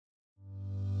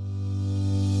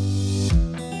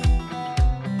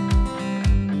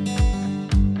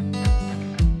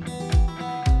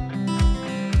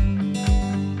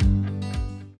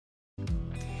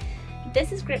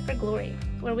This is Grit for Glory,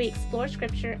 where we explore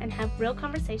Scripture and have real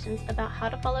conversations about how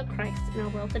to follow Christ in our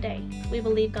world today. We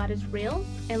believe God is real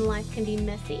and life can be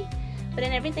messy, but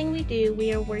in everything we do,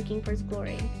 we are working for His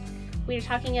glory. We are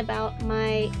talking about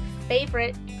my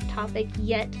favorite topic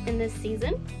yet in this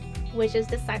season, which is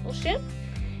discipleship.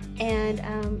 And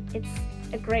it's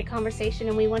a great conversation,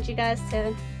 and we want you guys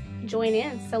to join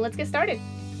in. So let's get started.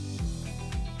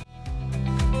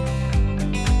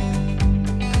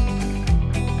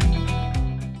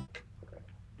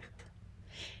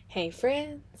 Hey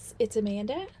friends, it's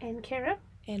Amanda And Kara.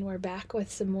 and we're back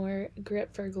with some more Grit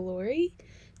for Glory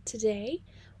today.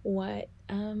 What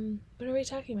are we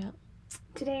talking about?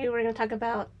 Today we're going to talk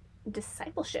about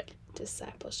discipleship.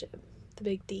 Discipleship, the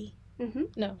big D. Mm-hmm.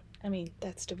 No, I mean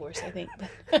that's divorce, I think,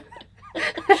 but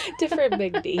different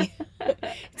big D.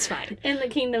 It's fine. In the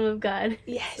kingdom of God.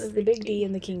 Yes, the big D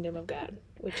in the kingdom of God,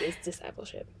 which is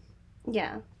discipleship.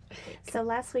 Yeah. So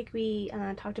last week we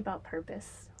talked about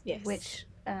purpose. Yes. Which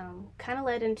kind of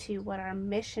led into what our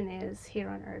mission is here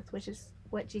on earth, which is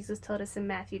what Jesus told us in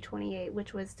Matthew 28,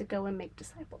 which was to go and make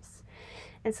disciples.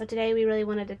 And so today we really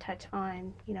wanted to touch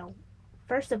on,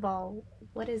 first of all,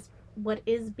 what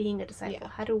is being a disciple?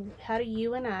 Yeah. How do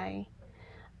you and I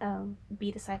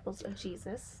be disciples of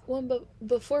Jesus? Well, but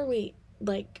before we,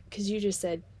 because you just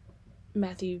said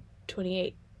Matthew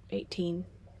 28:18,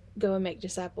 go and make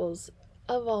disciples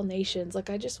of all nations.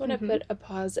 I just want to put a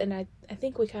pause, and I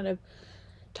think we kind of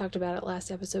talked about it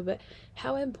last episode, but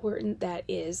how important that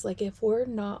is. If we're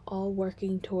not all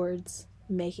working towards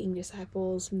making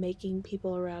disciples, making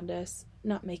people around us,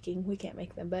 we can't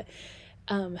make them, but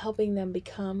helping them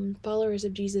become followers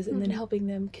of Jesus, and then helping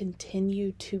them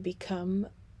continue to become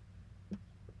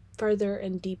further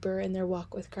and deeper in their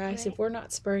walk with Christ. Right. If we're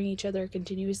not spurring each other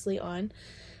continuously on,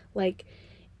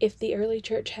 if the early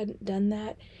church hadn't done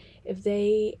that, if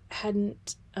they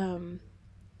hadn't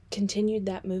continued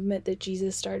that movement that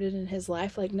Jesus started in his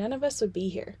life, none of us would be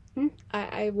here.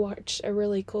 I watched a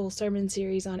really cool sermon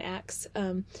series on Acts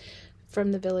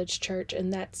from the Village Church,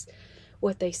 and that's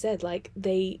what they said.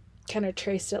 They kind of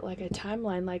traced it like a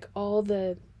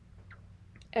timeline,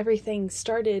 everything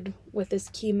started with this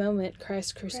key moment,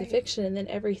 Christ's crucifixion, right. And then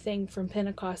everything from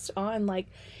Pentecost on,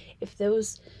 if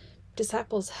those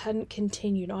disciples hadn't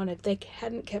continued on, if they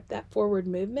hadn't kept that forward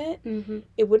movement,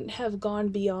 it wouldn't have gone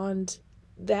beyond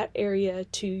that area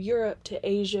to Europe, to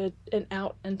Asia, and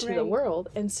out into the world.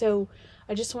 And so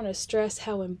I just want to stress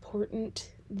how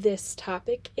important this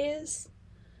topic is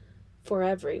for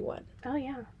everyone. Oh,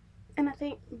 yeah. And I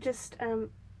think just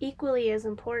equally as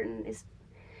important is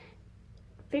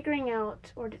figuring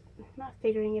out, or not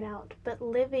figuring it out, but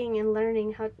living and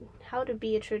learning how to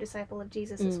be a true disciple of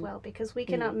Jesus as well, because we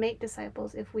cannot make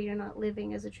disciples if we are not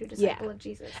living as a true disciple of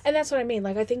Jesus. And that's what I mean.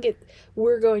 I think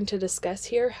we're going to discuss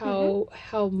here how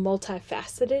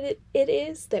multifaceted it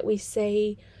is, that we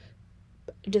say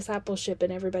discipleship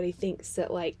and everybody thinks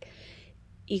that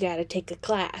you got to take a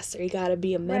class, or you got to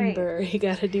be a member, or you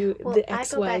got to do the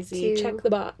XYZ, check the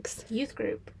box. Youth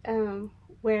group,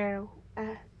 where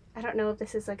I don't know if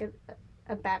this is a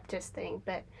Baptist thing,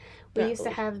 but we used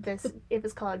to have this, it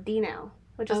was called D-Now,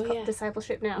 which is called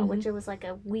Discipleship Now, which it was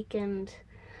a weekend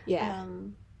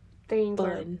thing. Fun.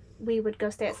 Where we would go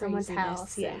stay at someone's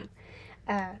house. Yeah.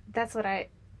 And,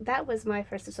 that was my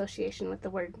first association with the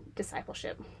word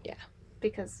discipleship. Yeah.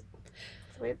 Because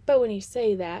but when you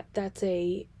say that, that's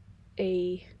a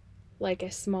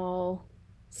small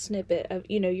snippet of,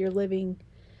 you're living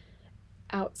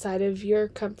outside of your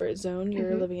comfort zone.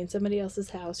 You're living in somebody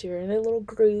else's house. You're in a little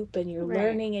group, and you're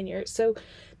learning, and so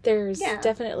there's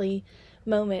definitely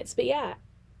moments. But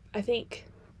I think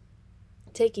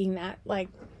taking that,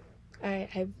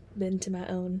 I've been to my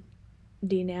own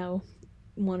D-Now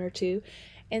 1 or 2,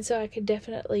 and so I could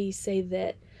definitely say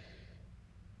that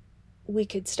we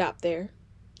could stop there,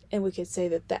 and we could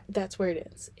say that's where it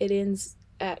ends. It ends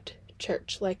at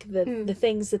church, the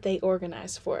things that they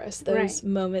organize for us, those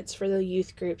moments for the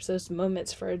youth groups, those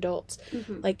moments for adults,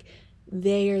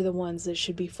 they are the ones that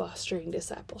should be fostering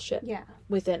discipleship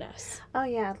within us. Oh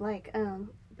yeah,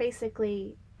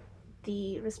 basically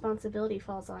the responsibility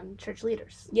falls on church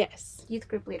leaders. Yes. Youth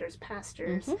group leaders,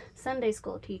 pastors, Sunday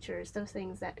school teachers, those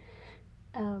things that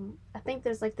I think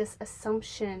there's this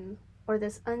assumption or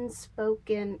this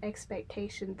unspoken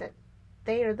expectation that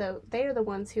they are the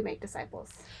ones who make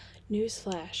disciples.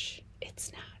 Newsflash,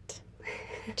 it's not.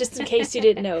 Just in case you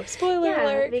didn't know. Spoiler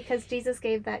alert. Because Jesus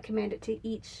gave that command to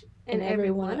each and every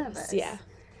one of us. Yeah.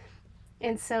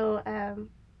 And so,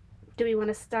 do we want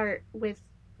to start with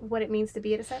what it means to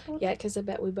be a disciple? Yeah, because I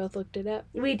bet we both looked it up.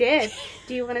 We did.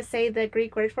 Do you want to say the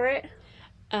Greek word for it?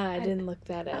 I didn't look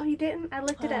that up. Oh, you didn't? I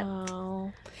looked it up.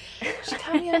 Oh. She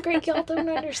got me on Greek. Y'all don't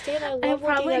understand. I I'm love looking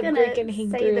probably up gonna Greek and say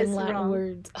Hebrew this and Latin wrong.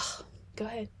 words. Oh, go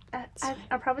ahead.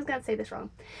 I'm probably gonna say this wrong,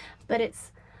 but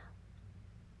it's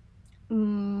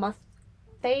Mathetas?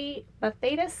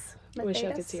 I wish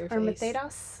I could see your or face.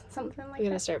 Mathetas, something like We're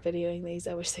gonna that. start videoing these.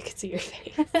 I wish they could see your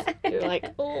face. You're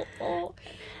like, oh.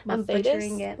 I'm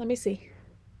butchering it. Let me see.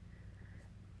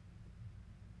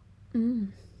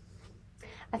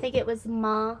 I think it was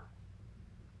Mathetas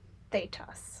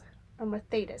or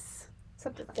Mathetas,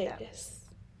 something like that.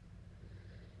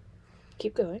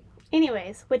 Keep going.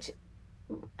 Anyways, which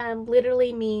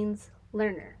literally means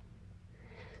learner.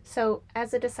 So,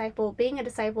 as a disciple, being a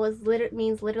disciple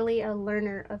means literally a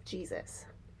learner of Jesus.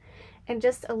 And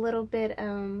just a little bit,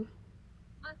 Mathetes?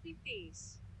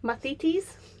 I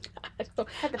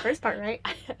had the first part right.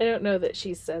 I don't know that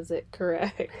she says it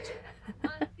correct.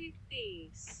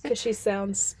 Because she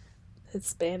sounds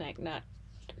Hispanic, not.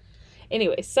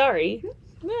 Anyway, sorry.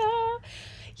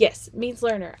 Yes, means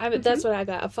learner. That's what I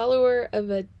got. A follower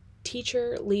of a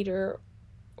teacher, leader,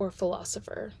 or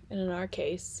philosopher. And in our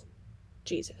case,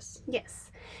 Jesus.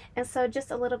 Yes. And so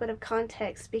just a little bit of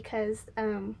context, because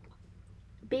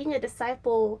being a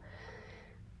disciple,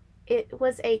 it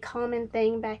was a common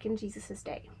thing back in Jesus's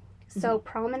day. So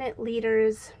prominent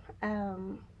leaders,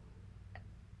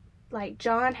 like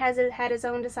John had his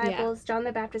own disciples. Yeah. John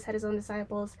the Baptist had his own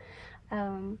disciples.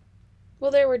 Well,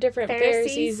 there were different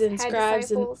Pharisees and scribes,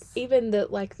 disciples. And even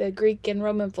the Greek and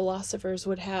Roman philosophers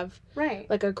would have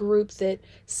like a group that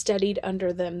studied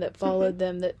under them, that followed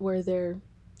them, that were their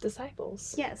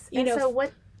disciples. Yes.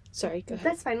 Sorry, go ahead.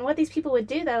 That's fine. What these people would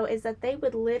do, though, is that they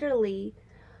would literally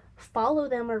follow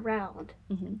them around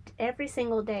every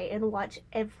single day and watch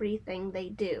everything they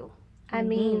do. I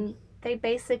mean, they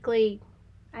basically,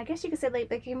 I guess you could say, they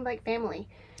became like family.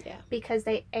 Yeah. Because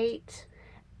they ate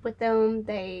with them,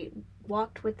 they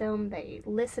walked with them, they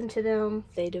listened to them.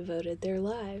 They devoted their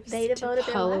lives to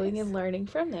following and learning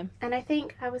from them. And I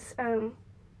think I was, and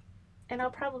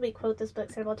I'll probably quote this book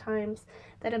several times,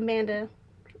 that Amanda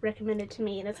recommended to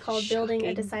me, and it's called Building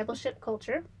a Discipleship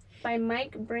Culture by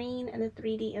Mike Breen and the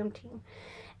 3DM team.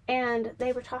 And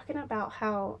they were talking about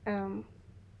how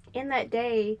in that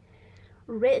day,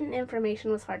 written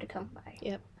information was hard to come by.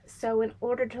 Yep. So in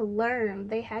order to learn,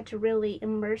 they had to really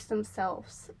immerse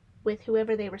themselves with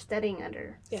whoever they were studying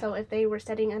under. Yeah. So if they were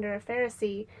studying under a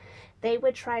Pharisee, they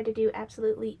would try to do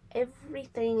absolutely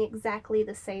everything exactly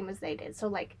the same as they did. So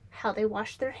like how they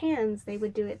washed their hands, they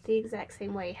would do it the exact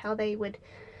same way. How they would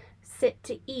sit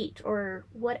to eat, or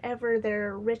whatever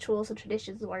their rituals and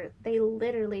traditions were, they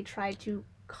literally tried to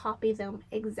copy them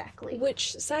exactly.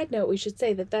 Which, side note, we should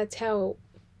say that's how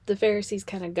the Pharisees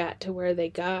kind of got to where they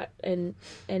got, and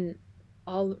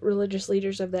all religious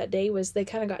leaders of that day was, they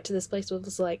kind of got to this place where it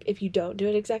was like, if you don't do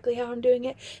it exactly how I'm doing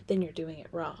it, then you're doing it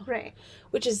wrong. Right.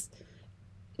 Which is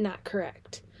not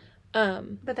correct.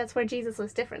 But that's where Jesus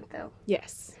was different, though.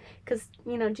 Yes. Because,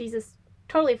 Jesus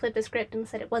totally flipped the script and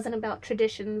said it wasn't about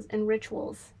traditions and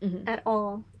rituals at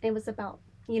all. It was about,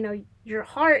 your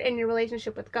heart and your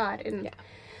relationship with God. And,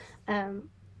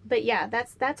 but yeah,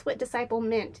 that's what disciple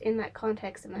meant in that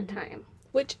context in that time.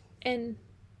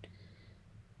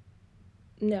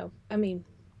 No, I mean,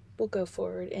 we'll go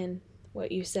forward in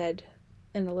what you said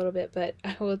in a little bit, but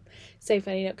I will say,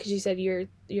 funny note, because you said your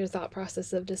thought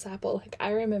process of disciple. Like, I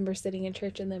remember sitting in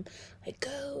church and them like,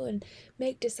 go and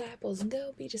make disciples and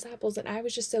go be disciples, and I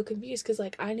was just so confused because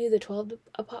like I knew the 12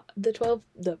 apostles,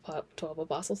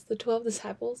 the 12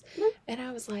 disciples, and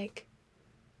I was like,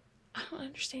 I don't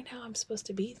understand how I'm supposed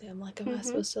to be them. Like, am I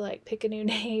supposed to like pick a new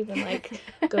name and like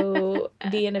go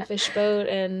be in a fish boat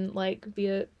and like be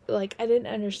a, like, I didn't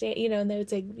understand, and they would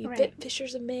say, be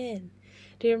fishers of men.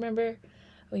 Do you remember?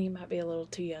 Well, you might be a little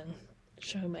too young,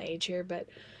 showing my age here, but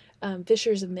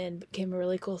fishers of men became a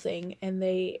really cool thing, and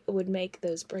they would make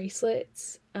those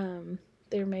bracelets.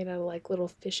 They were made out of like little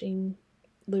fishing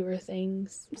lure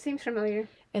things. Seems familiar.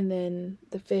 And then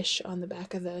the fish on the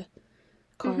back of the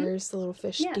cars, the little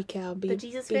fish decal, the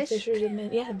Jesus fish. Fishers of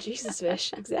men. Yeah, Jesus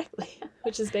fish, exactly.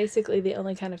 Which is basically the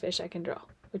only kind of fish I can draw,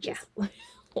 which is I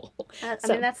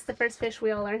mean, that's the first fish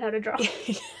we all learn how to draw.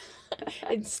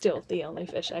 It's still the only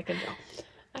fish I can draw.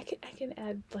 I can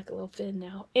add like a little fin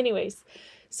now. Anyways,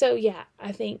 so yeah,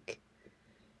 I think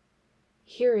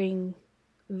hearing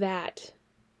that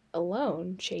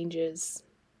alone changes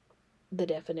the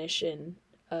definition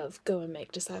of go and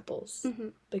make disciples,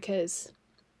 because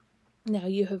now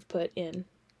you have put in,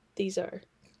 these are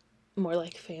more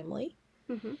like family.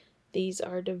 These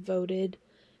are devoted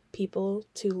people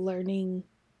to learning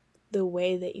the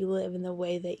way that you live and the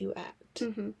way that you act.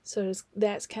 Mm-hmm. So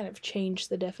that's kind of changed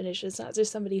the definition. It's not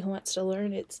just somebody who wants to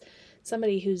learn, it's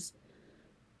somebody who's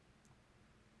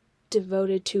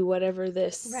devoted to whatever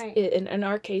this Right. in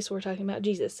our case, we're talking about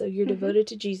Jesus. So you're Mm-hmm. devoted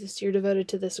to Jesus, you're devoted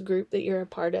to this group that you're a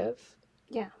part of.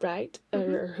 Yeah. Right?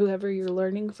 Mm-hmm. Or whoever you're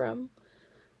learning from.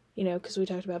 You know, because we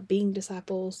talked about being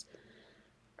disciples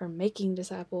or making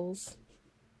disciples.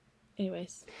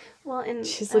 Anyways. Well, and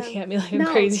she's looking at me like I'm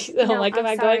no, crazy. So no, I'm like, am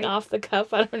I'm I sorry. going off the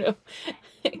cuff? I don't know.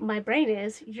 My brain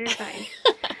is. You're fine.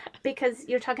 Because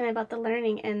you're talking about the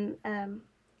learning, and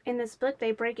in this book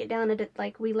they break it down into,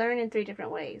 like, we learn in 3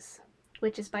 different ways,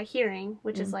 which is by hearing,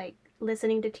 which is like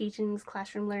listening to teachings,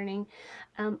 classroom learning,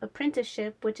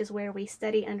 apprenticeship, which is where we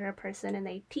study under a person and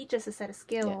they teach us a set of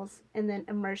skills, and then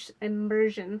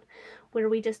immersion, where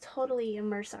we just totally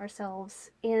immerse ourselves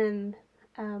in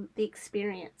the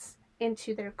experience,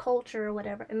 into their culture or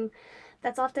whatever. And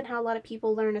that's often how a lot of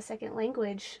people learn a second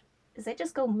language, is they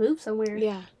just go move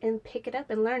somewhere and pick it up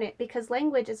and learn it, because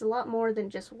language is a lot more than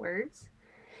just words.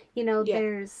 You know,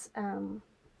 there's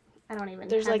I don't even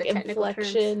there's have like the technical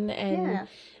inflection terms.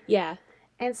 and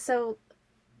and so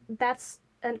that's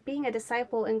being a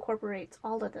disciple incorporates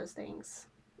all of those things,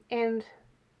 and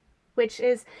which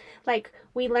is like,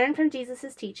 we learn from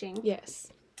Jesus's teaching.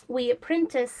 Yes. We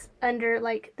apprentice under,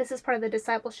 like, this is part of the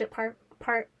discipleship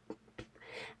part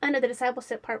under the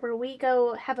discipleship part, where we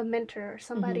go have a mentor or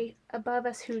somebody above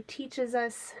us who teaches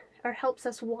us or helps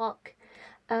us walk.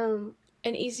 And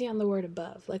easy on the word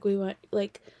above. Like, we want,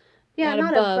 like,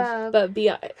 not above, but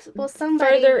be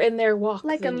somebody further in their walk,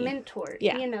 like a you. mentor.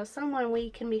 Yeah. You know, someone we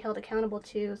can be held accountable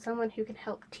to, someone who can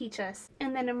help teach us.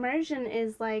 And then immersion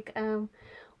is like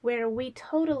where we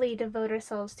totally devote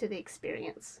ourselves to the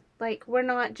experience. Like, we're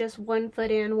not just 1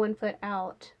 foot in, 1 foot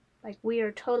out. Like, we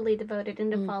are totally devoted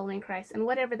into following Christ, and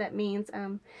whatever that means.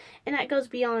 And that goes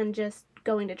beyond just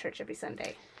going to church every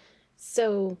Sunday.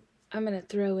 So I'm gonna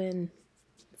throw in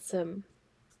some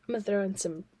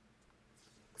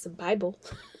Bible,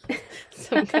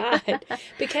 some God,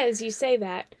 because you say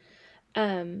that.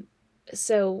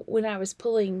 So when I was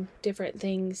pulling different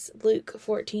things, Luke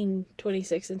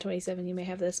 14:26 and 27, you may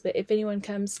have this, but if anyone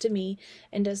comes to me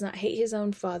and does not hate his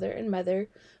own father and mother,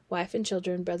 wife and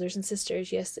children, brothers and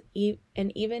sisters, yes,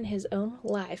 and even his own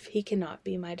life, he cannot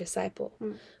be my disciple.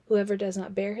 Whoever does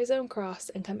not bear his own cross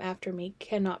and come after me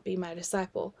cannot be my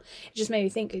disciple. It just made me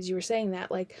think, as you were saying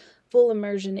that, like, full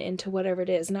immersion into whatever it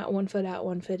is, not 1 foot out,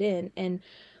 1 foot in. And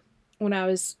when I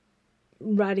was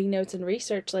writing notes and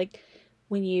research, like,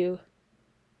 when you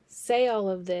say all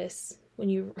of this, when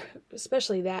you,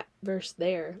 especially that verse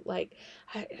there, like,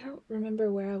 I don't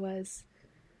remember where I was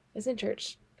in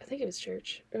church. I think it was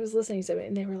church. I was listening to it,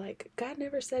 and they were like, God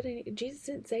never said Jesus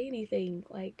didn't say anything,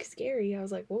 like, scary. I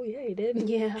was like, well, yeah, he did.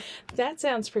 Yeah. That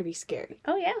sounds pretty scary.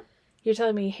 Oh, yeah. You're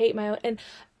telling me hate my own,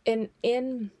 and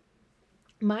in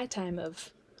my time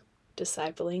of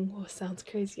discipling, well, it sounds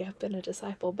crazy, I've been a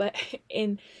disciple, but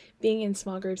in being in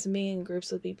small groups and being in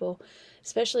groups with people,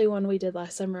 especially one we did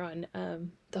last summer on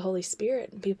the Holy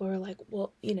Spirit, and people were like,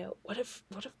 well, you know, what if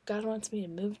God wants me to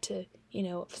move to, you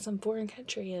know, some foreign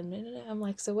country, and I'm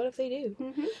like, so what if they do?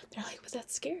 They're like, but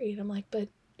that's scary. And I'm like, but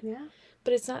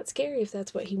it's not scary if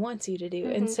that's what he wants you to do.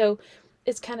 And so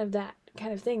it's kind of that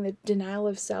kind of thing, the denial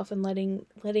of self and letting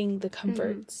the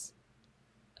comforts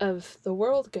of the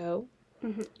world go.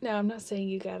 Now, I'm not saying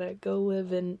you gotta go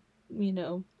live in, you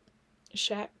know, a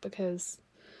shack because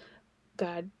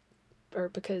God, or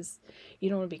because you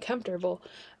don't want to be comfortable.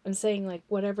 I'm saying, like,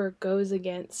 whatever goes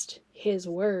against his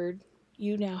word,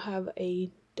 you now have a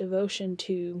devotion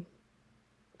to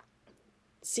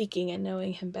seeking and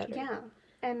knowing him better. Yeah.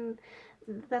 And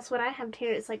that's what I have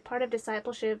here. It's like, part of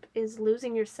discipleship is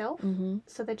losing yourself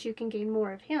so that you can gain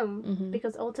more of him,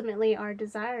 because ultimately our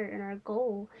desire and our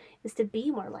goal is to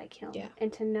be more like him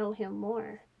and to know him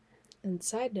more. And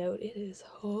side note, it is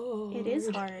hard. It is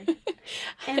hard.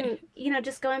 And, you know,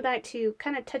 just going back to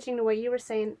kind of touching to what you were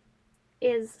saying,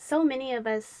 is so many of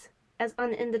us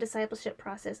in the discipleship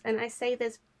process, and I say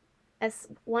this as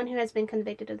one who has been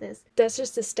convicted of this. That's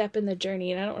just a step in the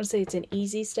journey, and I don't want to say it's an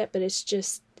easy step, but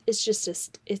it's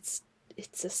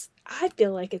I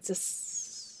feel like it's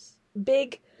a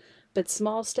big but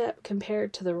small step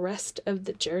compared to the rest of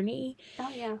the journey.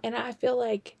 Oh, yeah. And I feel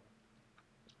like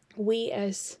we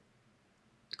as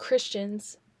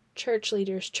Christians, church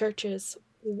leaders, churches,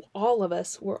 all of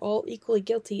us, we're all equally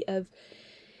guilty of,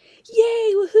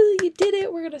 yay, woohoo, you did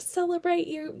it, we're going to celebrate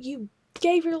you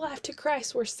gave your life to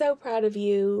Christ, we're so proud of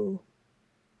you.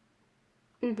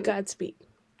 Godspeed.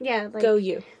 Yeah, like, go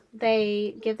you.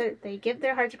 They give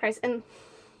their heart to Christ. And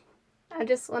I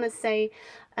just want to say,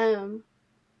 you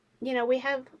know, we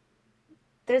have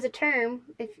there's a term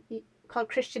called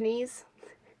Christianese,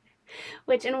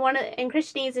 which in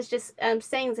Christianese is just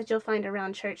sayings that you'll find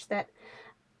around church that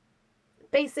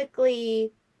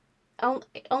basically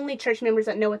only church members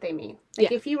that know what they mean.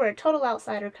 Like if you were a total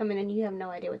outsider coming in, you have no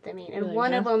idea what they mean. And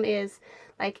one of them is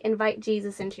like invite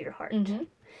Jesus into your heart.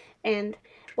 And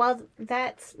while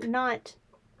that's not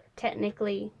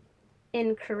technically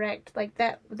incorrect, like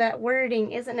that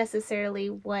wording isn't necessarily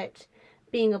what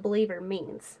being a believer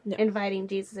means. Inviting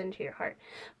Jesus into your heart.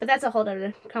 But that's a whole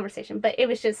other conversation. But it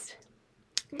was just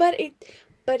but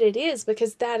it is,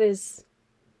 because that is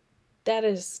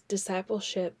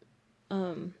discipleship,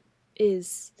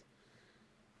 is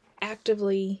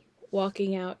actively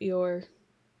walking out your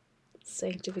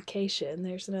sanctification.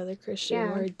 There's another Christian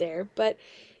word there, but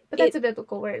that's a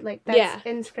biblical word. Like that's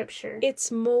in Scripture.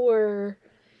 It's more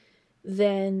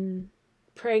than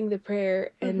praying the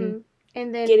prayer and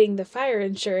then getting the fire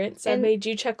insurance. I made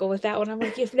you chuckle with that one. I'm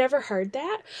like, you've never heard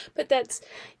that? But that's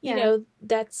you know,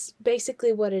 that's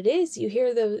basically what it is. You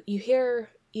hear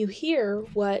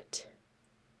what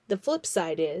the flip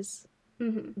side is.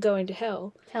 Going to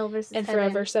hell versus and heaven.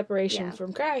 Forever separation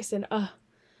from Christ, and I'll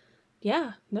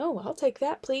take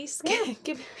that, please.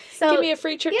 Give me a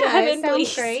free trip to heaven,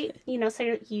 please. Great.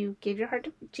 So you give your heart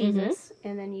to Jesus,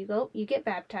 and then you get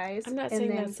baptized. I'm not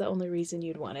saying that's the only reason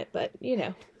you'd want it, but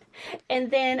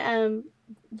and then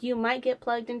you might get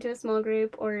plugged into a small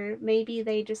group, or maybe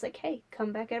they just like, hey,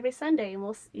 come back every Sunday and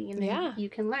we'll see, and you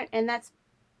can learn. And that's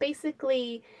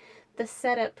basically the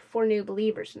setup for new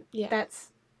believers. That's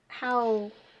how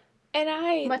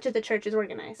much of the church is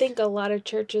organized. I think a lot of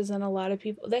churches and a lot of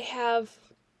people, they have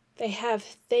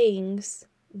things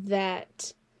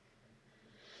that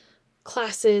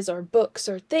classes or books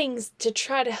or things to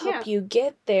try to help you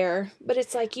get there, but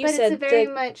it's like you said, it's very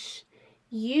much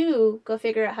you go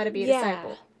figure out how to be a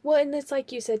disciple. Well, and it's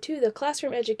like you said, too, the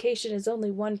classroom education is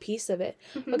only one piece of it.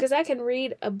 Because I can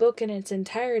read a book in its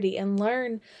entirety and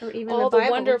learn all the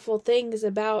wonderful things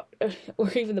about,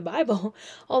 or even the Bible,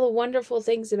 all the wonderful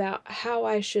things about how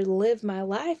I should live my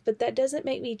life. But that doesn't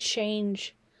make me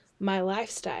change my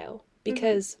lifestyle.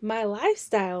 Because my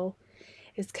lifestyle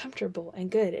is comfortable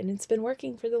and good. And it's been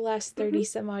working for the last 30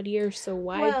 some odd years. So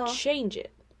why change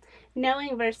it?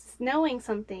 Knowing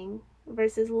something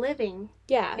versus living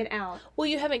it out. Well,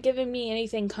 you haven't given me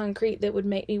anything concrete that would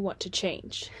make me want to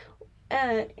change.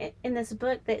 In this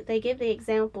book, they give the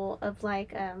example of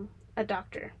like a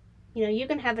doctor. You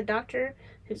can have a doctor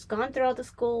who's gone through all the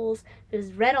schools,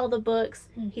 who's read all the books,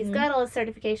 he's got all his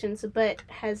certifications, but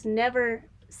has never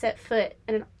set foot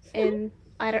in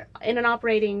an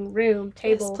operating room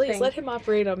table. Yes, please let him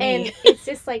operate on me. And it's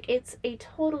just like it's a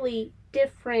totally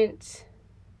different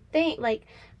thing. Like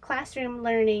classroom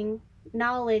learning,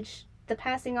 knowledge, the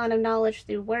passing on of knowledge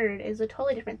through word is a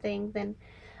totally different thing than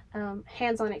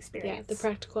hands-on experience. The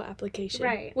practical application.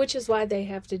 Right. Which is why they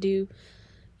have to do,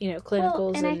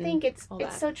 clinicals. And I think it's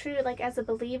so true. Like as a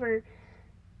believer,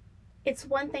 it's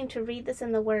one thing to read this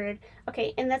in the word.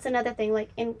 Okay, and that's another thing. Like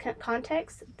in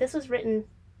context, this was written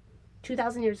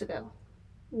 2,000 years ago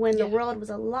when the world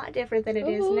was a lot different than it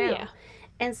is now. Yeah.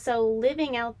 And so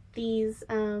living out these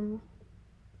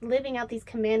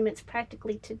commandments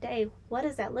practically today, what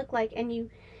does that look like? And you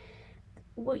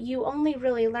only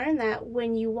really learn that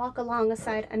when you walk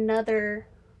alongside another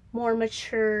more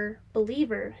mature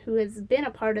believer who has been a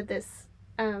part of this,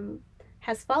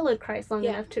 has followed Christ long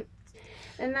enough to,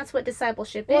 and that's what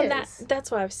discipleship is. That's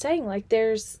why I was saying, like,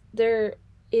 there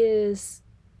is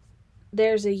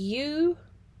a you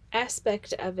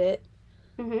aspect of it,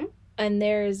 and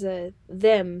there is a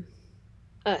them,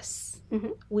 us,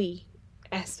 we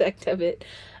aspect of it.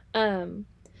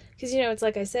 Because, it's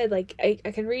like I said, like, I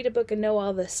can read a book and know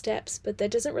all the steps, but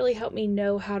that doesn't really help me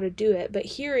know how to do it. But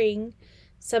hearing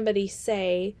somebody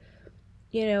say,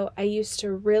 I used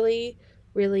to really,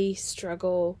 really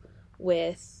struggle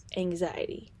with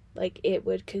anxiety. Like, it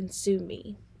would consume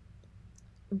me.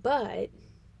 But,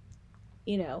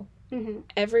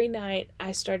 every night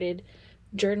I started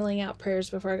journaling out prayers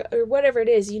before I go, or whatever it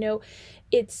is,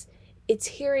 it's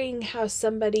hearing how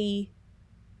somebody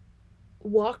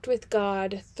walked with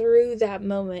God through that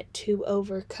moment to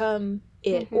overcome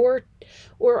it,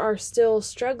 or are still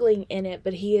struggling in it,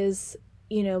 but he is,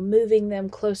 moving them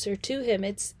closer to him.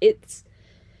 It's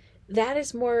that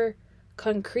is more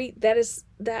concrete.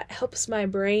 That helps my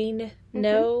brain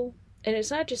know, and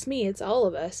it's not just me, it's all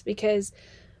of us, because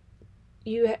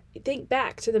you think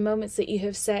back to the moments that you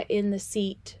have sat in the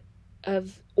seat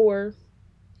of, or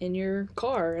in your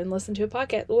car and listen to a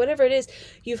podcast, whatever it is,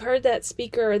 you've heard that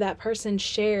speaker or that person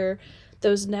share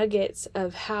those nuggets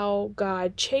of how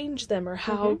God changed them, or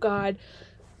how God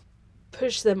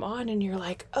push them on and you're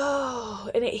like, oh,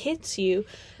 and it hits you.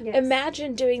 Yes.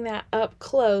 Imagine doing that up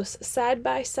close, side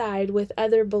by side with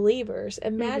other believers.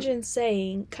 Imagine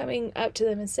coming up to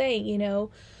them and saying, you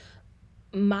know,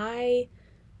 my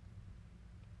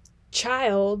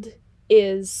child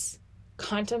is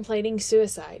contemplating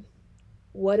suicide.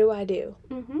 What do I do?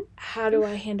 How do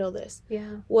I handle this?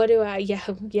 Yeah. What do I?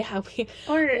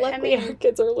 Luckily, our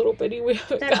kids are a little bitty.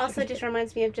 That also just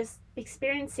reminds me of just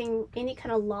experiencing any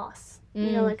kind of loss.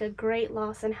 You know, like a great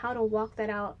loss, and how to walk that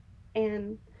out.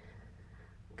 And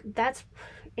that's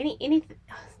any.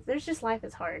 There's just, life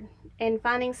is hard, and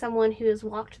finding someone who has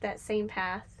walked that same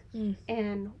path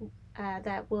and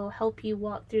that will help you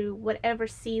walk through whatever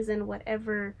season,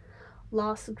 whatever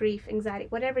loss, grief, anxiety,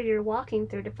 whatever you're walking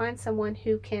through, to find someone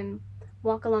who can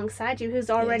walk alongside you, who's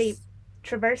already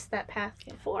traversed that path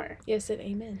before. Yes, and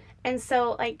amen. And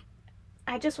so, like,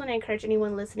 I just want to encourage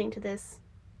anyone listening to this,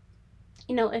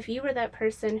 you know, if you were that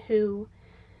person who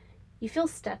you feel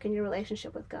stuck in your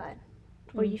relationship with God,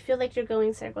 or you feel like you're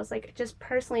going circles, like, just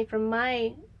personally from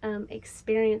my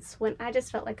experience, when I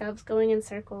just felt like I was going in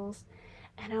circles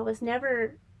and I was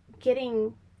never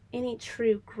getting any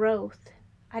true growth,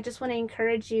 I just want to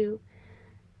encourage you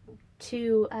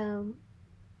to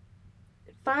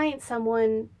find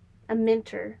someone, a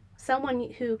mentor,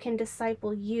 someone who can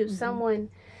disciple you, someone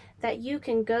that you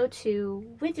can go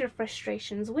to with your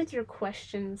frustrations, with your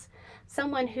questions,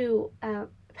 someone who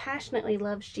passionately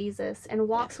loves Jesus and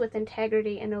walks with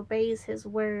integrity and obeys his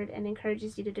word and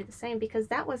encourages you to do the same, because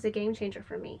that was a game changer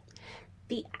for me.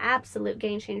 The absolute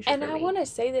game changer and for me. I want to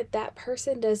say that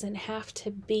person doesn't have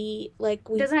to be like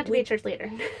doesn't have to be a church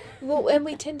leader. Well, and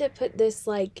we tend to put this,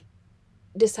 like,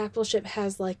 discipleship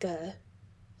has like a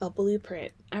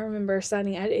blueprint. I remember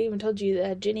I even told you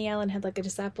that Jenny Allen had like a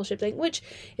discipleship thing, which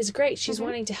is great. She's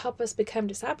wanting to help us become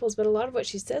disciples, but a lot of what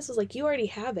she says is like, you already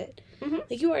have it.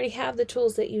 Like, you already have the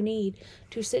tools that you need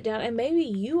to sit down, and maybe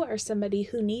you are somebody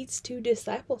who needs to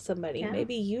disciple somebody.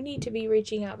 Maybe you need to be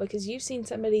reaching out because you've seen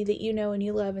somebody that you know and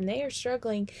you love and they are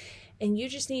struggling, and you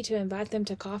just need to invite them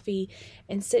to coffee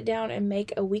and sit down and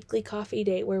make a weekly coffee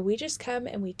date where we just come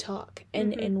and we talk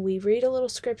and we read a little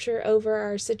scripture over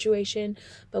our situation,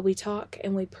 but we talk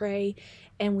and we pray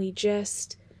and we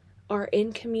just are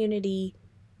in community,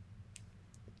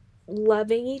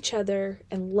 loving each other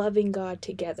and loving God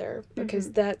together,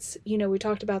 because that's, you know, we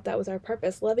talked about that with our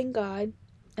purpose, loving God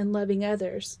and loving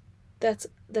others. That's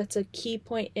a key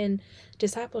point in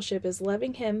discipleship, is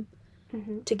loving him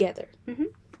together.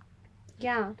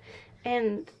 Yeah.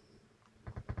 And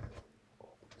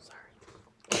sorry.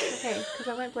 Okay, because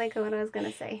I went blank on what I was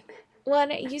going to say. Well,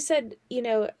 and you said, you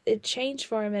know, it changed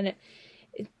for him, and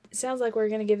it sounds like we're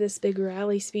going to give this big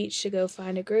rally speech to go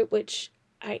find a group, which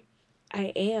I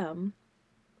am,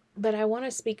 but I want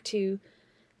to speak to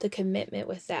the commitment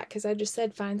with that, because I just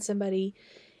said find somebody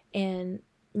and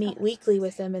meet weekly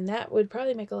with them, and that would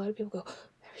probably make a lot of people go,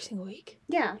 every single week?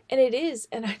 Yeah. And it is,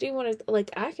 and I do want to,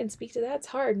 like, I can speak to that. It's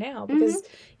hard now, because,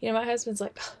 you know, my husband's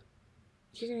like, oh,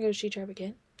 you're going to go to She Tribe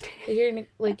again? You're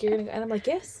going to, and I'm like,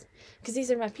 yes, because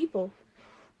these are my people.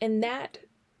 And that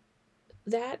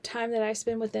time that I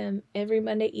spend with them every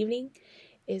Monday evening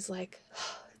is like,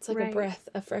 it's like a breath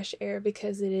of fresh air,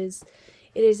 because it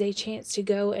is a chance to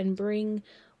go and bring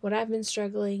what I've been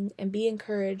struggling and be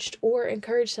encouraged, or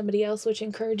encourage somebody else, which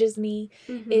encourages me.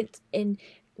 And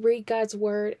read God's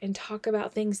word and talk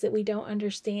about things that we don't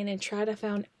understand and try to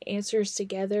find answers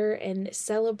together and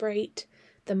celebrate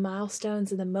the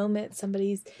milestones and the moments.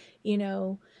 Somebody's, you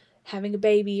know, having a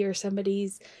baby, or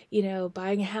somebody's, you know,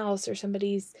 buying a house, or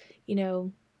somebody's, you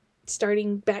know,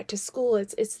 starting back to school.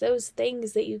 It's those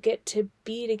things that you get to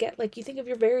be together. Like, you think of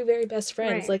your very, very best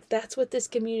friends. Like, that's what this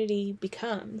community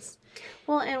becomes.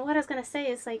 Well, and what I was going to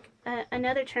say is, like,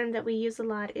 another term that we use a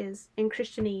lot is, in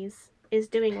Christianese, is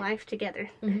doing life together.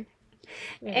 And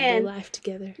do life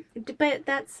together. But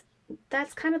that's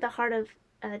kind of the heart of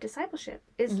discipleship,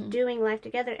 is doing life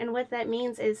together. And what that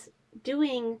means is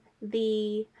doing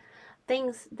the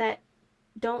things that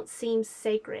don't seem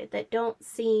sacred, that don't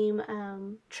seem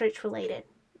church related.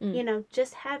 You know,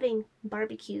 just having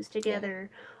barbecues together,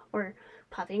 or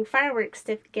popping fireworks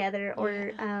together,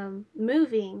 or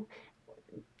moving.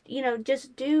 You know,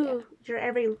 just do your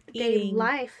everyday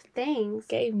life things.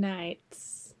 Game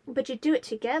nights. But you do it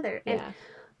together. And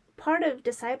part of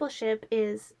discipleship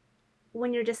is,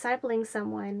 when you're discipling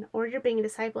someone, or you're being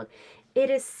discipled, it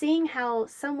is seeing how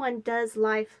someone does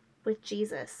life with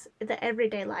Jesus, the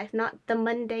everyday life, not the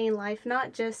mundane life,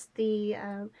 not just the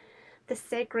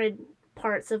sacred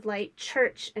parts of, like,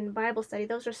 church and Bible study.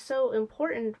 Those are so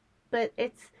important, but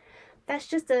that's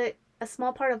just a a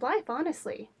small part of life,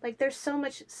 honestly. Like, there's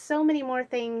so many more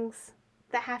things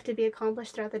that have to be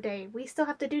accomplished throughout the day. We still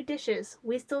have to do dishes.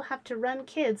 We still have to run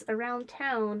kids around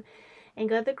town and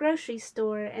go to the grocery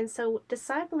store. And so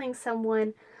discipling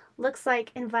someone looks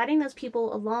like inviting those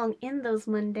people along in those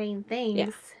mundane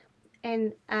things.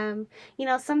 And,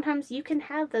 sometimes you can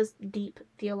have those deep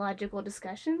theological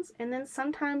discussions, and then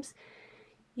sometimes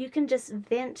you can just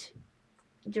vent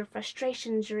your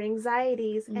frustrations, your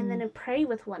anxieties, and then pray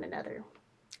with one another.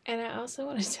 And I also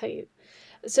want to tell you,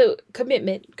 so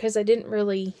commitment, because I didn't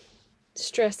really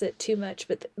stress it too much,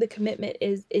 but the commitment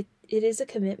is, it is a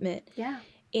commitment. Yeah.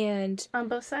 And on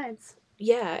both sides.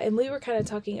 Yeah. And we were kind of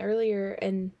talking earlier,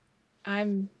 and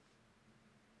God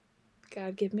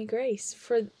give me grace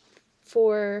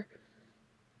for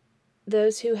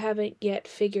those who haven't yet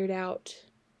figured out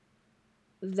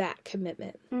that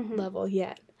commitment level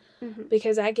yet.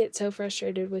 Because I get so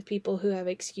frustrated with people who have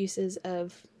excuses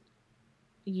of,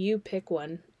 you pick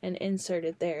one and insert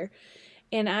it there.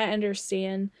 And I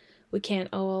understand we can't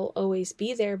all always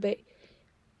be there, but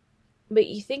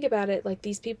you think about it, like,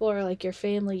 these people are like your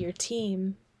family, your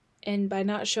team, and by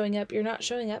not showing up, you're not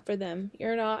showing up for them.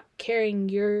 You're not carrying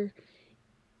your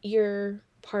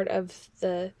part of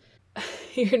the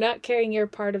you're not carrying your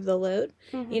part of the load.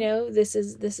 This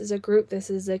is a group,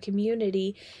 this is a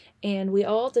community, and we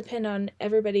all depend on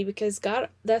everybody, because God,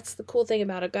 that's the cool thing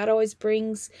about it. God always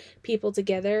brings people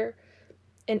together,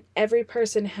 and every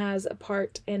person has a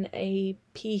part and a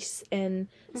piece and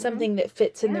something that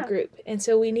fits in the group. And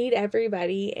so we need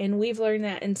everybody, and we've learned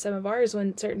that in some of ours.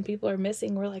 When certain people are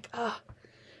missing, we're like,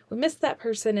 we missed that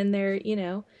person, and they're,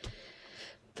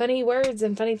 funny words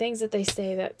and funny things that they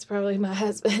say. That's probably my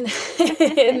husband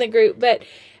in the group, but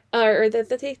or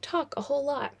that they talk a whole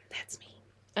lot. That's me.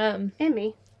 And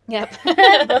me. Yep.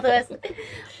 Both of us.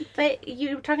 But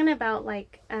you're talking about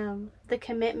like the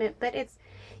commitment, but it's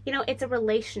it's a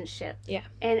relationship. Yeah.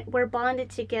 And we're bonded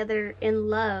together in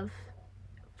love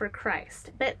for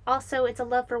Christ, but also it's a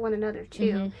love for one another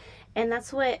too. And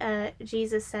that's what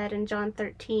Jesus said in John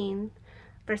 13.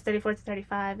 Verse 34 to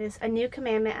 35 is, "A new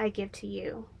commandment I give to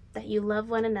you, that you love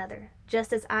one another.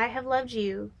 Just as I have loved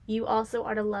you, you also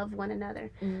are to love one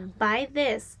another. By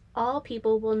this, all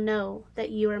people will know that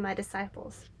you are my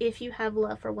disciples, if you have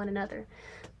love for one another."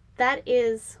 That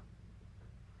is,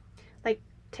 like,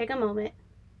 take a moment,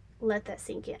 let that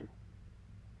sink in.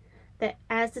 That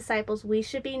as disciples, we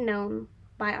should be known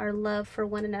by our love for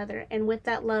one another. And with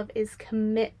that love is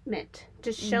commitment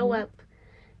to show up,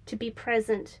 to be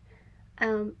present.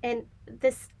 And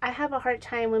this, I have a hard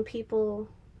time when people,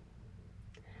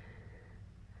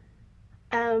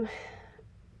 there's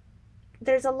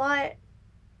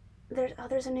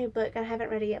a new book, I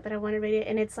haven't read it yet, but I want to read it,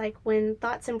 and it's like, when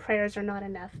thoughts and prayers are not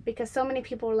enough, because so many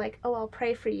people are like, I'll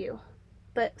pray for you,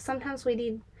 but sometimes we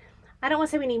need, I don't want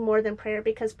to say we need more than prayer,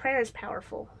 because prayer is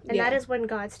powerful, and that is when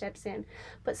God steps in.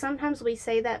 But sometimes we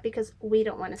say that because we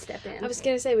don't want to step in. I was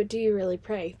going to say, but do you really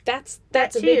pray? That's a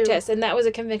big test, and that was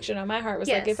a conviction on my heart. Was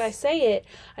like, if I say it,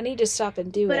 I need to stop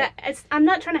and do it. But I'm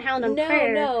not trying to hound on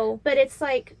prayer. No. But it's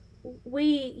like,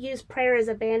 we use prayer as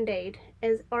a Band-Aid,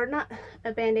 or not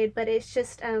a Band-Aid, but it's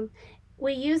just,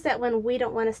 we use that when we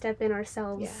don't want to step in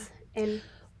ourselves. Yeah. And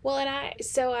well, and I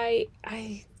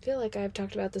feel like I've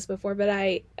talked about this before, but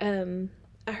I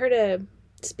heard a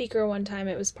speaker one time.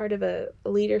 It was part of a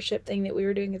leadership thing that we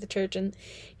were doing at the church, and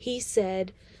he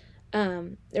said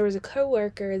there was a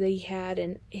coworker that he had,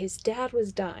 and his dad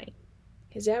was dying.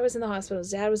 His dad was in the hospital.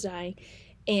 His dad was dying,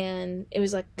 and it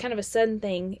was like kind of a sudden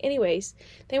thing. Anyways,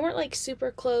 they weren't like super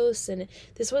close, and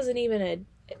this wasn't even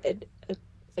a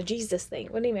Jesus thing.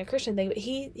 It wasn't even a Christian thing. But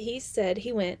he said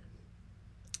he went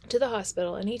to the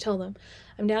hospital, and he told them,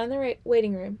 "I'm down in the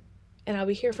waiting room, and I'll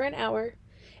be here for an hour.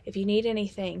 If you need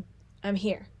anything, I'm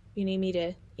here. If you need me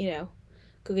to,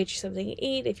 go get you something to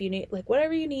eat, if you need, like,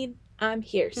 whatever you need, I'm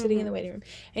here, sitting in the waiting room."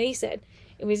 And he said,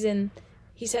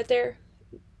 he sat there,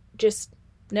 just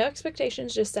no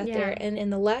expectations, just sat there. And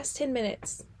in the last 10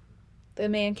 minutes, the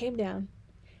man came down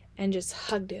and just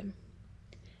hugged him.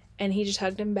 And he just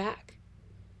hugged him back.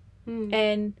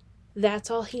 And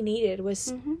that's all he needed,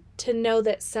 was to know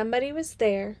that somebody was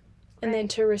there, and then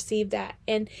to receive that.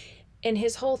 And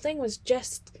his whole thing was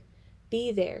just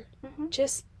be there.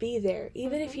 Just be there.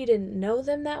 Even if you didn't know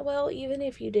them that well, even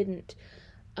if you didn't,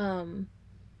 even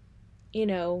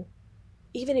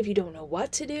if you don't know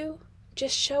what to do,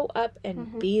 just show up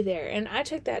and be there. And I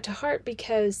took that to heart,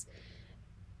 because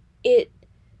it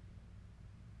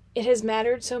has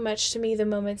mattered so much to me, the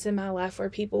moments in my life where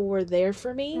people were there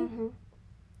for me,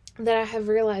 that I have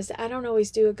realized that I don't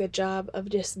always do a good job of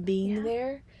just being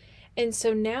there. And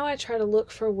so now I try to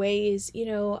look for ways,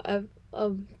 a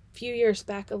few years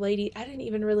back, a lady, I didn't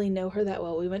even really know her that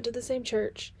well. We went to the same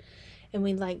church and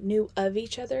we like knew of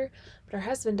each other, but her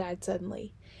husband died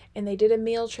suddenly. And they did a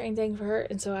meal train thing for her,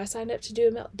 and so I signed up to do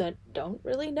a meal. Don't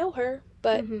really know her,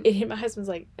 but my husband's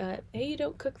like, A, you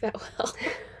don't cook that well,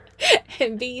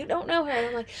 and B, you don't know her. And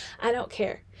I'm like, I don't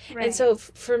care. Right. And so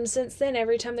from since then,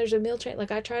 every time there's a meal train,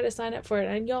 like I try to sign up for it.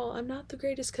 And y'all, I'm not the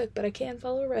greatest cook, but I can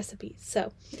follow recipes.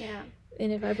 So yeah.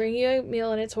 And if I bring you a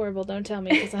meal and it's horrible, don't tell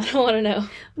me because I don't want to know.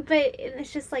 But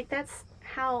it's just like that's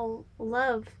how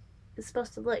love is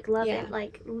supposed to look. Love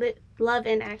love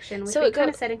in action, which we kind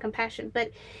of said in compassion,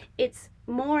 but it's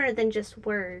more than just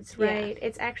words, right? Yeah.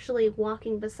 It's actually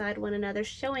walking beside one another,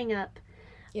 showing up.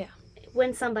 Yeah.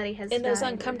 When somebody has died. Those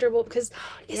uncomfortable, because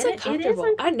it's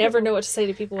uncomfortable. I never know what to say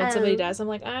to people when somebody dies. I'm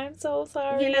like, I'm so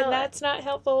sorry, and that's not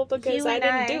helpful because I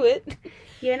didn't do it.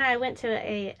 You and I went to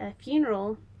a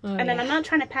funeral, and then I'm not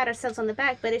trying to pat ourselves on the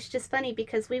back, but it's just funny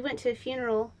because we went to a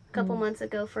funeral a couple months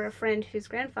ago for a friend whose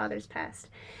grandfather's passed,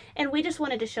 and we just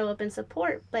wanted to show up and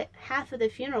support, but half of the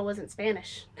funeral was in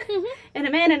Spanish. And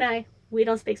Amanda and I, we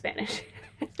don't speak Spanish.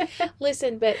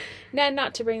 Listen, but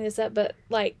not to bring this up, but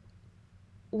like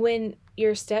when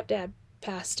your stepdad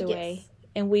passed away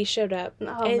and we showed up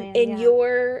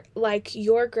your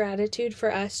gratitude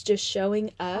for us just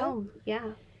showing up. Oh,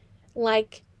 yeah.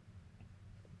 Like,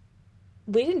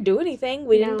 we didn't do anything.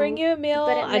 We didn't bring you a meal.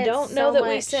 I don't know that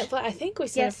we sent I think we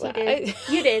sent a flag.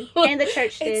 You did. And the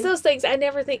church did. It's those things I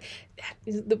never think,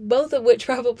 both of which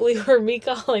probably were me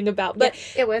calling about. But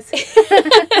it was.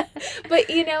 But,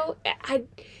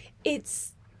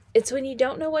 it's when you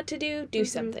don't know what to do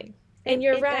something. And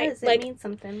you're right. Does. It means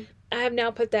something. I have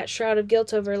now put that shroud of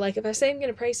guilt over, like, if I say I'm going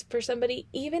to pray for somebody,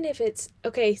 even if it's,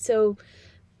 okay, so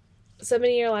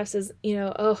somebody in your life says,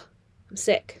 oh, I'm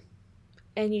sick.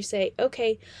 And you say,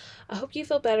 okay, I hope you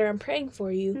feel better. I'm praying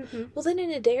for you. Well, then in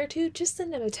a day or two, just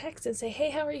send them a text and say, hey,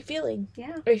 how are you feeling?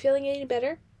 Yeah. Are you feeling any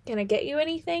better? Can I get you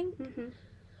anything?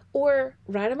 Or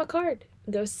write them a card.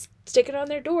 Go stick it on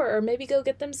their door. Or maybe go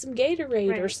get them some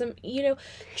Gatorade or some,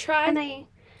 try.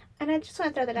 And I just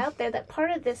want to throw that out there, that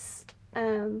part of this,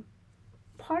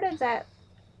 part of that,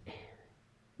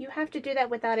 you have to do that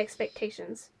without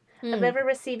expectations of ever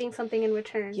receiving something in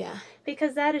return. Yeah.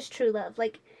 Because that is true love.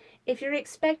 Like, if you're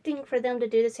expecting for them to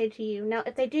do the same to you, now,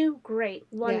 if they do, great,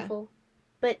 wonderful.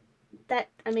 Yeah. But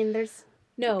there's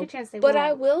a good chance they won't. But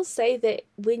I will say that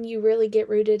when you really get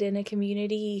rooted in a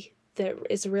community that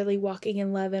is really walking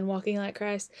in love and walking like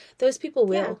Christ, those people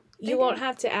will. You won't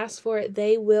have to ask for it.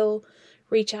 They will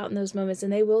reach out in those moments,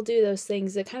 and they will do those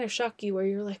things that kind of shock you where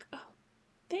you're like, oh,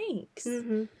 thanks.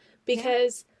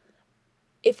 Because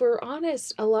if we're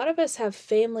honest, a lot of us have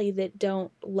family that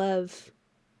don't love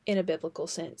in a biblical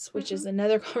sense, which is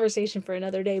another conversation for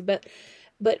another day. But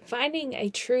finding a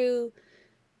true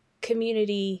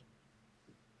community,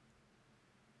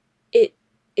 it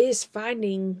is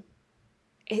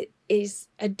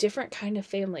a different kind of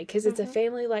family, because it's a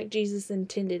family like Jesus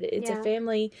intended it. It's a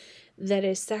family that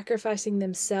is sacrificing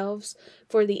themselves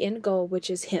for the end goal, which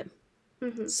is Him.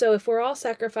 So if we're all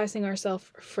sacrificing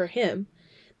ourselves for Him,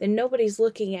 then nobody's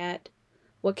looking at,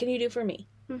 what can you do for me?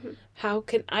 How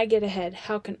can I get ahead?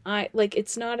 How can I,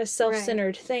 it's not a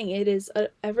self-centered thing. It is,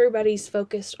 everybody's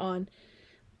focused on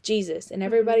Jesus, and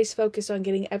everybody's focused on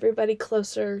getting everybody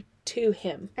closer to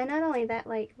Him. And not only that,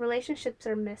 relationships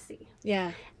are messy.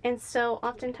 Yeah. And so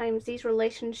oftentimes these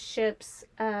relationships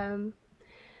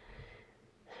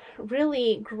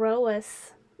really grow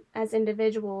us as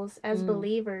individuals, as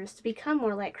believers, to become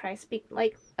more like Christ.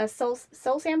 Like a soul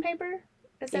sandpaper?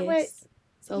 Is that what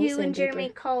you and Jeremy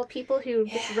call people who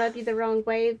just rub you the wrong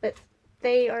way, but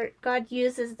God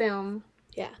uses them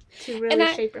to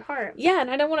really shape your heart. Yeah, and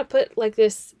I don't want to put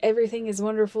this, everything is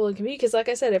wonderful and community, because like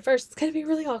I said, at first it's going to be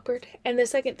really awkward. And the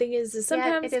second thing is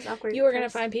sometimes it is awkward you are going to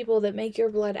find people that make your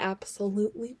blood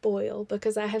absolutely boil,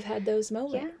 because I have had those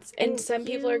moments. Yeah. And some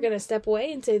people are going to step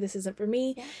away and say, this isn't for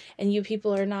me. Yeah. And you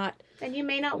people are not. And you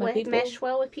may not mesh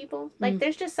well with people.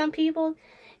 There's just some people,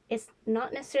 it's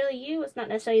not necessarily you, it's not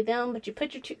necessarily them, but you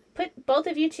put both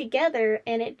of you together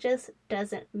and it just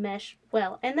doesn't mesh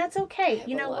well. And that's okay.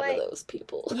 You know what? Of those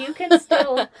people. You can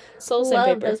still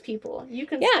love those people. You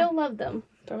can still love them.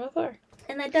 From afar.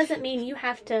 And that doesn't mean you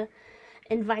have to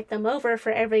invite them over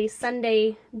for every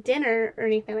Sunday dinner or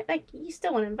anything like that. You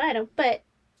still want to invite them, but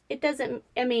it doesn't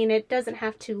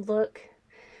have to look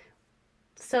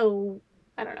so,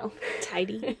 I don't know.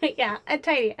 Tidy. Yeah,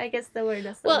 tidy. I guess the word,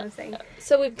 that's what I'm saying.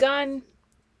 So we've gone,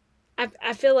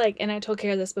 I feel like, and I told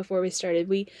Kara this before we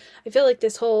started, I feel like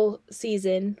this whole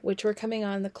season, which we're coming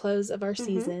on the close of our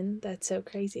season, that's so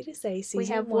crazy to say, season 1.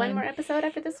 We have one more episode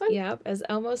after this one? Yeah, as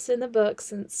almost in the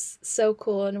books, and it's so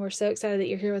cool, and we're so excited that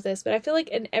you're here with us. But I feel like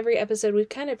in every episode we've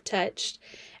kind of touched,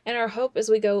 and our hope as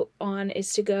we go on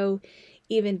is to go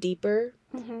even deeper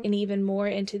and even more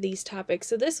into these topics.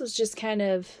 So this was just kind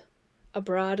of a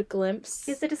broad glimpse.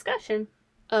 It's a discussion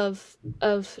of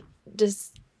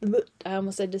I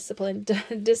almost said discipline,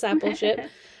 discipleship,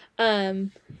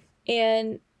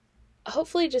 and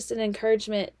hopefully just an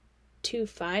encouragement to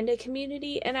find a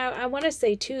community. And I want to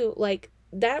say too, like,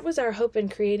 that was our hope in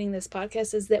creating this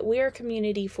podcast, is that we are a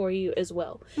community for you as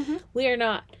well. We are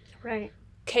not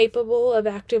capable of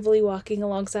actively walking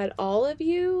alongside all of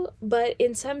you, but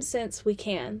in some sense we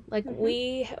can. Like,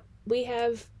 we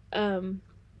have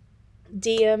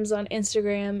DMs on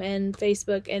Instagram and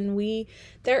Facebook, and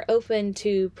they're open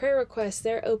to prayer requests.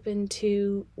 They're open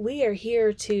to, we are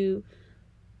here to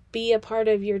be a part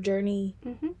of your journey.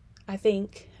 I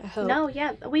hope. No,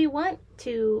 yeah, we want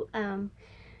to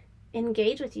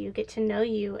engage with you, get to know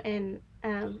you, and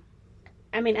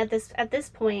I mean, at this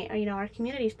point, you know, our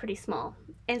community is pretty small,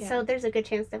 and so there's a good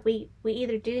chance that we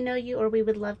either do know you or we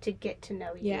would love to get to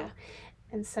know you.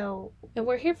 And so, and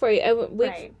we're here for you. And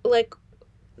we've like,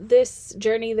 this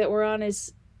journey that we're on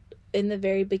is in the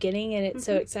very beginning, and it's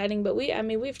so exciting. But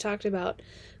we've talked about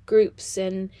groups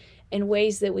and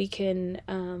ways that we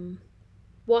can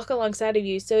walk alongside of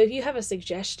you. So if you have a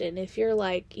suggestion, if you're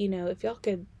like, you know, if y'all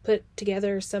could put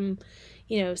together some,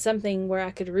 you know, something where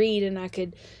I could read and I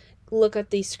could look at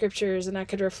these scriptures and I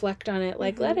could reflect on it,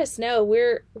 like, let us know.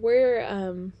 We're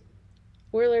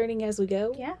learning as we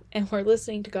go. And we're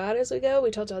listening to God as we go.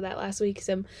 We told y'all that last week.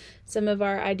 Some of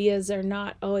our ideas are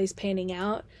not always panning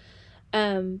out.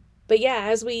 But yeah,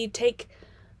 as we take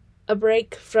a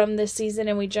break from this season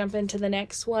and we jump into the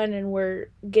next one and we're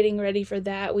getting ready for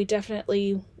that, we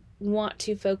definitely want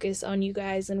to focus on you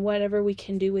guys and whatever we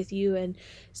can do with you. And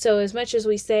so as much as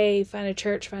we say, find a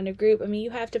church, find a group, I mean, you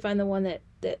have to find the one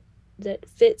that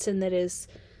fits and that is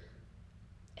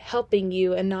helping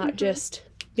you and not just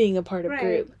being a part of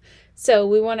group. So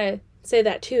we want to say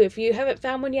that too. If you haven't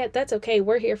found one yet, that's okay.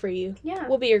 We're here for you.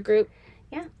 We'll be your group.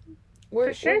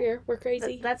 We're here. We're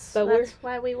crazy. That's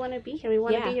why we want to be here. We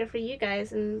want to be here for you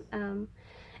guys. And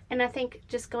I think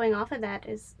just going off of that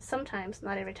is sometimes,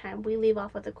 not every time, we leave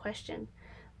off with a question.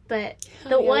 But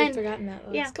we've forgotten that.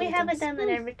 We haven't done that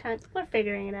every time. We're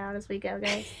figuring it out as we go,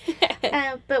 guys.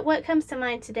 But what comes to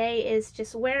mind today is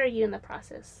just, where are you in the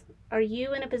process? Are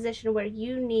you in a position where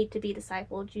you need to be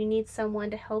discipled? You need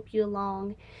someone to help you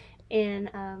along in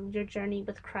your journey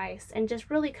with Christ, and just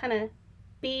really kind of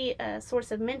be a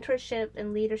source of mentorship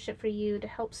and leadership for you to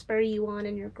help spur you on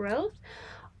in your growth?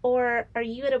 Or are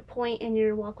you at a point in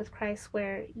your walk with Christ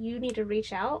where you need to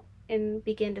reach out and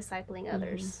begin discipling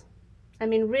others? I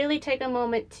mean, really take a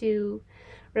moment to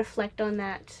reflect on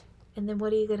that. And then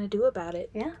what are you going to do about it?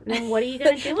 And then what are you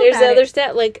going to do about it? There's other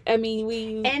step. Like, I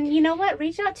mean, And you know what?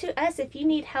 Reach out to us if you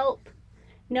need help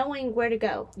knowing where to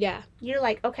go. You're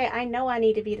like, okay, I know I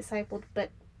need to be discipled, but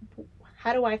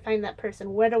how do I find that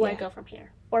person? Where do I go from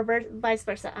here? Or vice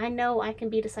versa. I know I can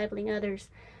be discipling others.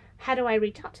 How do I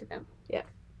reach out to them?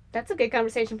 That's a good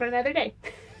conversation for another day.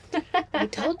 I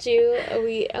told you,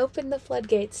 we opened the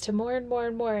floodgates to more and more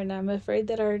and more, and I'm afraid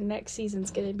that our next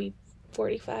season's going to be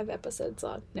 45 episodes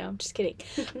long. No, I'm just kidding.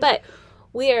 But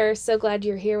we are so glad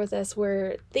you're here with us.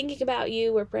 We're thinking about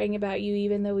you. We're praying about you,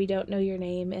 even though we don't know your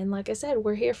name. And like I said,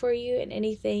 we're here for you in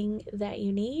anything that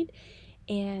you need.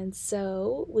 And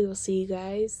so we will see you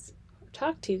guys,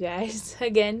 talk to you guys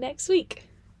again next week.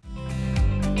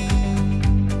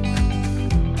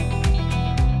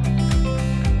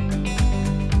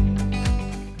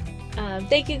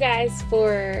 Thank you guys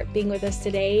for being with us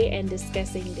today and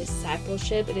discussing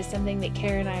discipleship. It is something that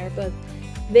Kara and I are both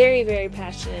very, very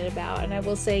passionate about. And I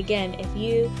will say again, if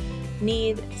you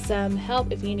need some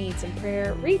help, if you need some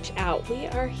prayer, reach out. We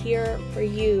are here for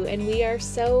you, and we are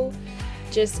so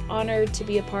just honored to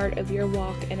be a part of your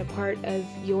walk and a part of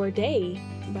your day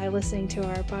by listening to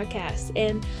our podcast.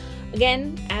 And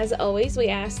again, as always, we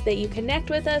ask that you connect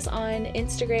with us on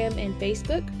Instagram and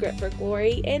Facebook, Grit for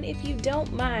Glory. And if you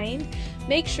don't mind,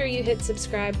 make sure you hit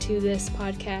subscribe to this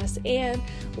podcast and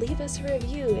leave us a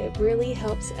review. It really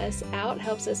helps us out,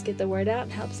 helps us get the word out,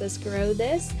 and helps us grow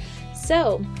this.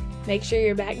 So make sure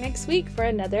you're back next week for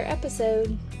another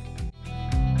episode.